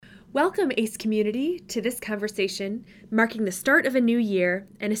Welcome, ACE community, to this conversation marking the start of a new year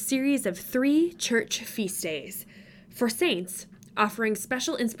and a series of 3 church feast days for saints offering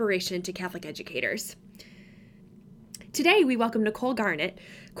special inspiration to Catholic educators. Today, we welcome Nicole Garnett,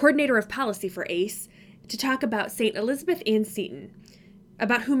 Coordinator of Policy for ACE, to talk about St. Elizabeth Ann Seton,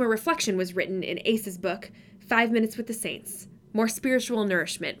 about whom a reflection was written in ACE's book, 5 Minutes with the Saints, More Spiritual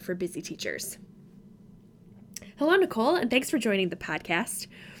Nourishment for Busy Teachers. Hello, Nicole, and thanks for joining the podcast.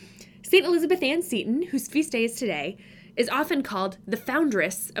 St. Elizabeth Ann Seton, whose feast day is today, is often called the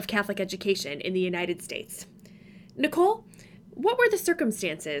foundress of Catholic education in the United States. Nicole, what were the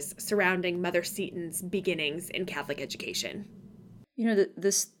circumstances surrounding Mother Seton's beginnings in Catholic education?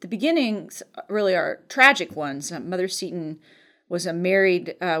 The beginnings really are tragic ones. Mother Seton was a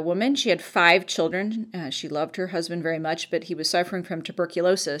married woman. She had 5 children. She loved her husband very much, but he was suffering from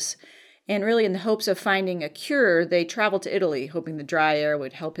tuberculosis. And really, in the hopes of finding a cure, they traveled to Italy, hoping the dry air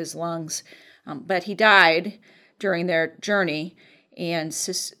would help his lungs. But he died during their journey, and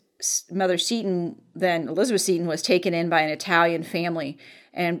Mother Seton, then Elizabeth Seton, was taken in by an Italian family.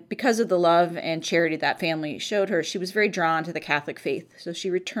 And because of the love and charity that family showed her, she was very drawn to the Catholic faith. So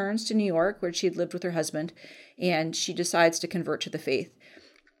she returns to New York, where she had lived with her husband, and she decides to convert to the faith.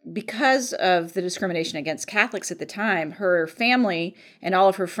 Because of the discrimination against Catholics at the time, her family and all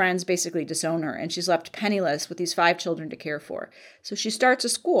of her friends basically disown her, and she's left penniless with these 5 children to care for. So she starts a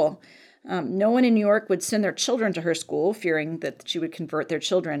school. No one in New York would send their children to her school, fearing that she would convert their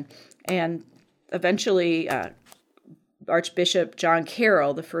children. And eventually, Archbishop John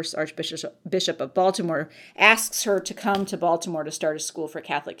Carroll, the first Archbishop of Baltimore, asks her to come to Baltimore to start a school for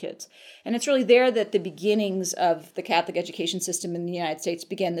Catholic kids. And it's really there that the beginnings of the Catholic education system in the United States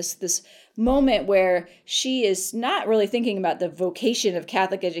began, this moment where she is not really thinking about the vocation of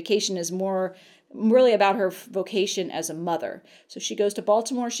Catholic education, is more really about her vocation as a mother. So she goes to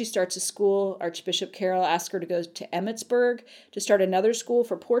Baltimore, she starts a school. Archbishop Carroll asks her to go to Emmitsburg to start another school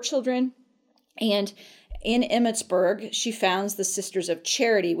for poor children. And in Emmitsburg, she founds the Sisters of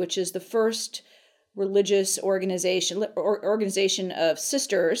Charity, which is the first religious organization of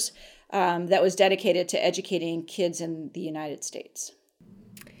sisters that was dedicated to educating kids in the United States.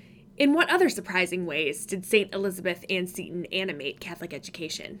 In what other surprising ways did St. Elizabeth Ann Seton animate Catholic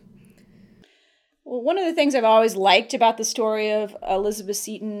education? Well, one of the things I've always liked about the story of Elizabeth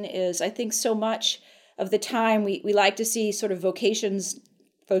Seton is I think so much of the time we like to see sort of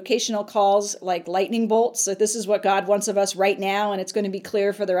vocational calls like lightning bolts. So this is what God wants of us right now, and it's going to be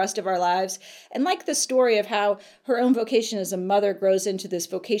clear for the rest of our lives. And like the story of how her own vocation as a mother grows into this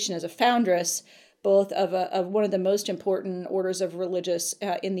vocation as a foundress, both of one of the most important orders of religious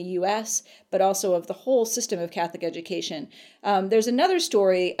in the U.S., but also of the whole system of Catholic education. There's another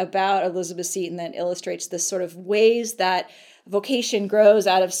story about Elizabeth Seton that illustrates this sort of ways that vocation grows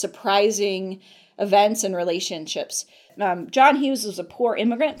out of surprising events and relationships. John Hughes was a poor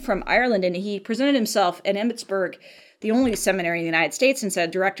immigrant from Ireland, and he presented himself in Emmitsburg, the only seminary in the United States,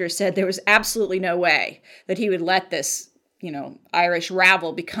 and director said there was absolutely no way that he would let this, Irish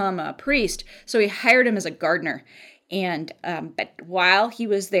rabble become a priest. So he hired him as a gardener. And but while he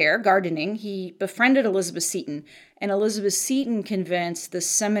was there gardening, he befriended Elizabeth Seton, and Elizabeth Seton convinced the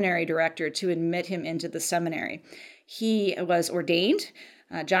seminary director to admit him into the seminary. He was ordained.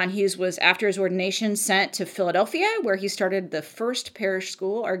 John Hughes was, after his ordination, sent to Philadelphia, where he started the first parish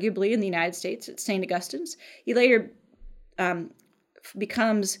school, arguably in the United States, at St. Augustine's. He later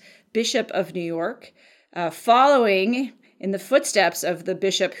becomes Bishop of New York, following in the footsteps of the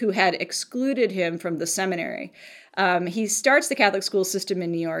bishop who had excluded him from the seminary. He starts the Catholic school system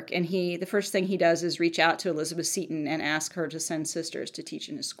in New York, and the first thing he does is reach out to Elizabeth Seton and ask her to send sisters to teach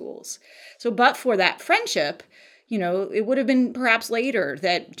in his schools. So, but for that friendship, it would have been perhaps later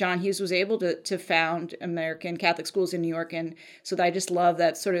that John Hughes was able to found American Catholic schools in New York. And so I just love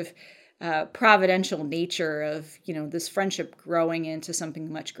that sort of providential nature of, this friendship growing into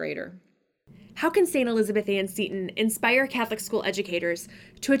something much greater. How can St. Elizabeth Ann Seton inspire Catholic school educators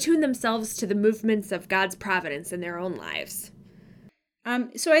to attune themselves to the movements of God's providence in their own lives?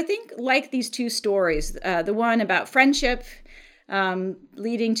 So I think, like these 2 stories, the one about friendship,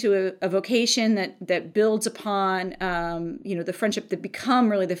 leading to a vocation that builds upon, the friendship that become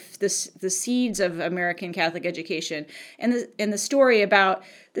really the seeds of American Catholic education, and the story about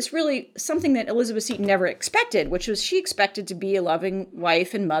this really something that Elizabeth Seton never expected, which was she expected to be a loving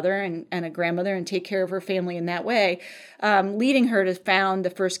wife and mother and a grandmother and take care of her family in that way, leading her to found the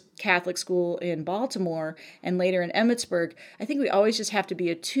first Catholic school in Baltimore and later in Emmitsburg. I think we always just have to be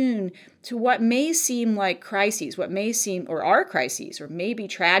attuned to what may seem like crises, what may seem or are crises or maybe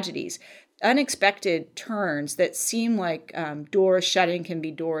tragedies, unexpected turns that seem like doors shutting can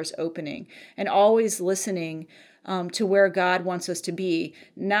be doors opening, and always listening to where God wants us to be,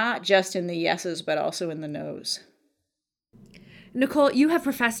 not just in the yeses, but also in the nos. Nicole, you have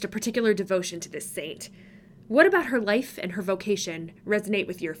professed a particular devotion to this saint. What about her life and her vocation resonate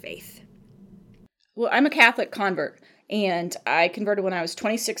with your faith? Well, I'm a Catholic convert, and I converted when I was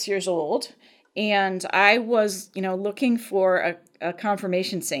 26 years old, and I was, looking for a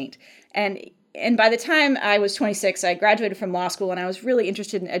confirmation saint. And by the time I was 26, I graduated from law school, and I was really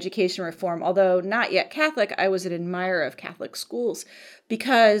interested in education reform. Although not yet Catholic, I was an admirer of Catholic schools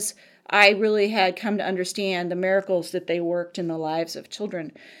because I really had come to understand the miracles that they worked in the lives of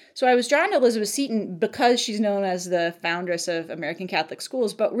children. So I was drawn to Elizabeth Seton because she's known as the foundress of American Catholic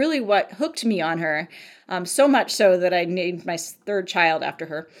schools. But really what hooked me on her, so much so that I named my third child after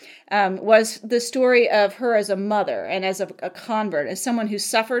her, was the story of her as a mother and as a convert, as someone who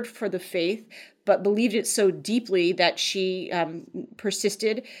suffered for the faith, but believed it so deeply that she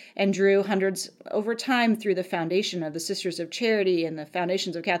persisted and drew hundreds over time through the foundation of the Sisters of Charity and the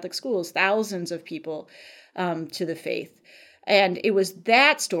foundations of Catholic schools, thousands of people to the faith. And it was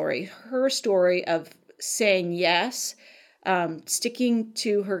that story, her story of saying yes, sticking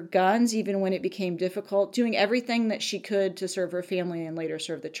to her guns even when it became difficult, doing everything that she could to serve her family and later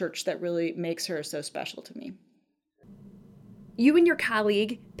serve the church, that really makes her so special to me. You and your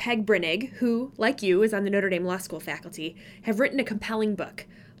colleague, Peg Brinig, who, like you, is on the Notre Dame Law School faculty, have written a compelling book,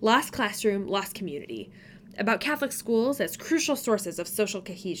 Lost Classroom, Lost Community, about Catholic schools as crucial sources of social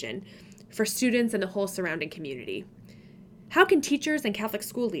cohesion for students and the whole surrounding community. How can teachers and Catholic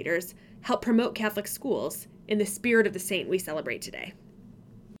school leaders help promote Catholic schools in the spirit of the saint we celebrate today?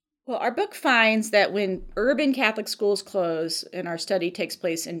 Well, our book finds that when urban Catholic schools close, and our study takes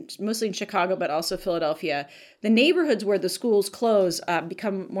place mostly in Chicago, but also Philadelphia, the neighborhoods where the schools close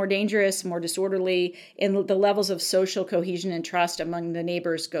become more dangerous, more disorderly, and the levels of social cohesion and trust among the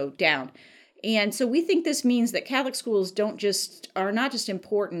neighbors go down. And so we think this means that Catholic schools are not just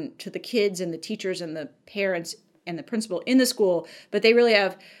important to the kids and the teachers and the parents and the principal in the school, but they really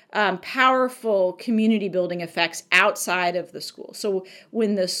have powerful community building effects outside of the school. So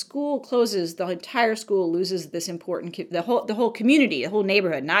when the school closes, the entire school loses this important, the whole community, the whole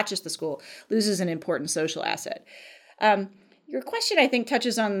neighborhood, not just the school, loses an important social asset. Your question, I think,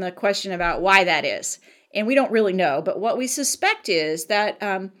 touches on the question about why that is. And we don't really know, but what we suspect is that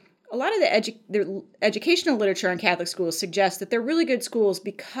a lot of the educational literature on Catholic schools suggests that they're really good schools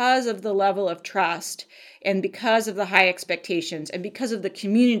because of the level of trust and because of the high expectations and because of the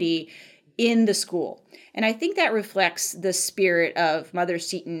community in the school. And I think that reflects the spirit of Mother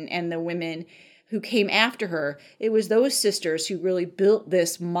Seton and the women who came after her. It was those sisters who really built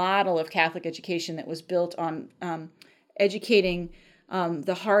this model of Catholic education that was built on educating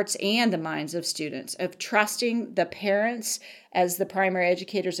the hearts and the minds of students, of trusting the parents as the primary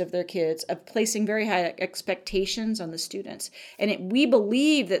educators of their kids, of placing very high expectations on the students. And we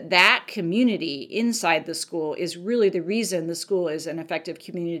believe that community inside the school is really the reason the school is an effective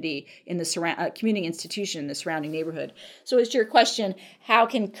community in the community institution in the surrounding neighborhood. So as to your question, how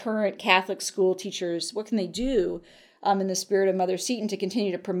can current Catholic school teachers, what can they do in the spirit of Mother Seton to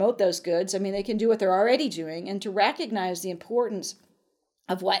continue to promote those goods? I mean, they can do what they're already doing and to recognize the importance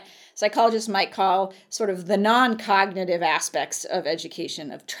of what psychologists might call sort of the non-cognitive aspects of education,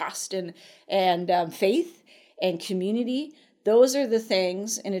 of trust and faith and community. Those are the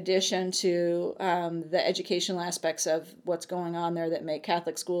things, in addition to the educational aspects of what's going on there, that make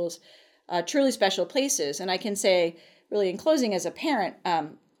Catholic schools truly special places. And I can say, really in closing, as a parent, I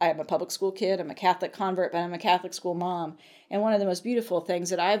am a public school kid, I'm a Catholic convert, but I'm a Catholic school mom. And one of the most beautiful things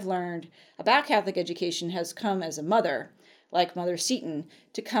that I've learned about Catholic education has come as a mother, like Mother Seton,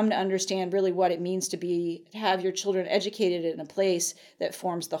 to come to understand really what it means to have your children educated in a place that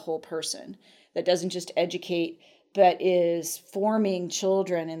forms the whole person, that doesn't just educate, but is forming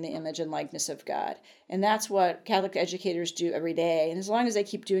children in the image and likeness of God. And that's what Catholic educators do every day. And as long as they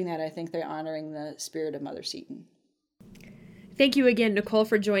keep doing that, I think they're honoring the spirit of Mother Seton. Thank you again, Nicole,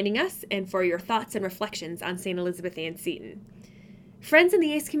 for joining us and for your thoughts and reflections on St. Elizabeth Ann Seton. Friends in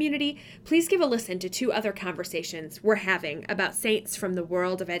the ACE community, please give a listen to 2 other conversations we're having about saints from the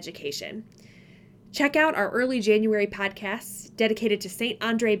world of education. Check out our early January podcasts dedicated to St.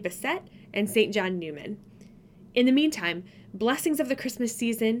 Andre Bessette and St. John Newman. In the meantime, blessings of the Christmas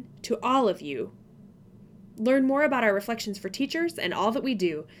season to all of you. Learn more about our reflections for teachers and all that we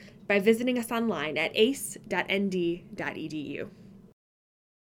do by visiting us online at ace.nd.edu.